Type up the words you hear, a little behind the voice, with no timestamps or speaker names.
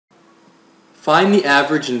Find the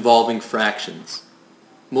average involving fractions.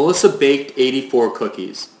 Melissa baked 84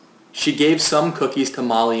 cookies. She gave some cookies to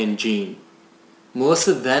Molly and Jean.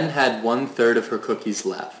 Melissa then had 1/3 of her cookies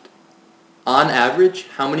left. On average,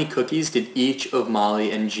 how many cookies did each of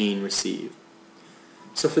Molly and Jean receive?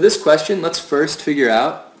 So for this question, let's first figure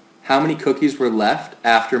out how many cookies were left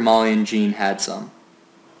after Molly and Jean had some.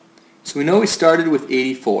 So we know we started with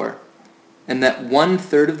 84, and that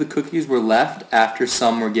 1/3 of the cookies were left after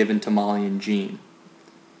some were given to Molly and Jean.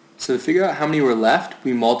 So to figure out how many were left,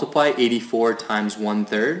 we multiply 84 times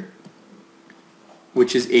 1/3,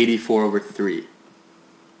 which is 84 over 3.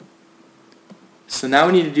 So now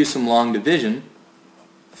we need to do some long division.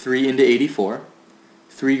 3 into 84.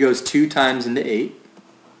 3 goes 2 times into 8.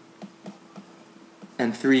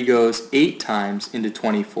 And 3 goes 8 times into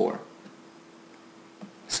 24.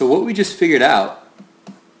 So what we just figured out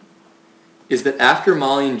is that after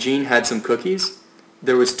Molly and Jean had some cookies,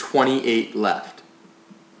 there was 28 left.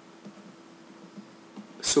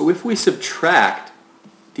 So if we subtract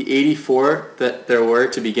the 84 that there were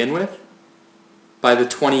to begin with by the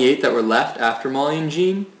 28 that were left after Molly and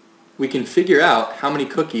Jean, we can figure out how many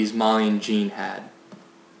cookies Molly and Jean had.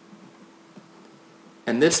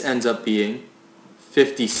 And this ends up being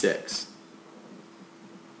 56.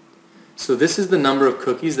 So this is the number of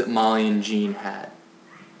cookies that Molly and Jean had.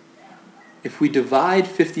 If we divide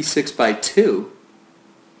 56 by 2,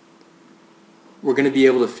 we're going to be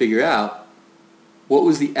able to figure out what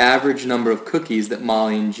was the average number of cookies that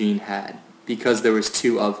Molly and Jean had, because there was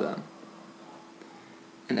 2 of them.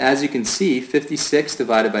 And as you can see, 56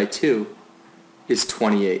 divided by 2 is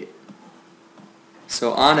 28.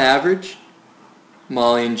 So on average,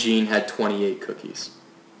 Molly and Jean had 28 cookies.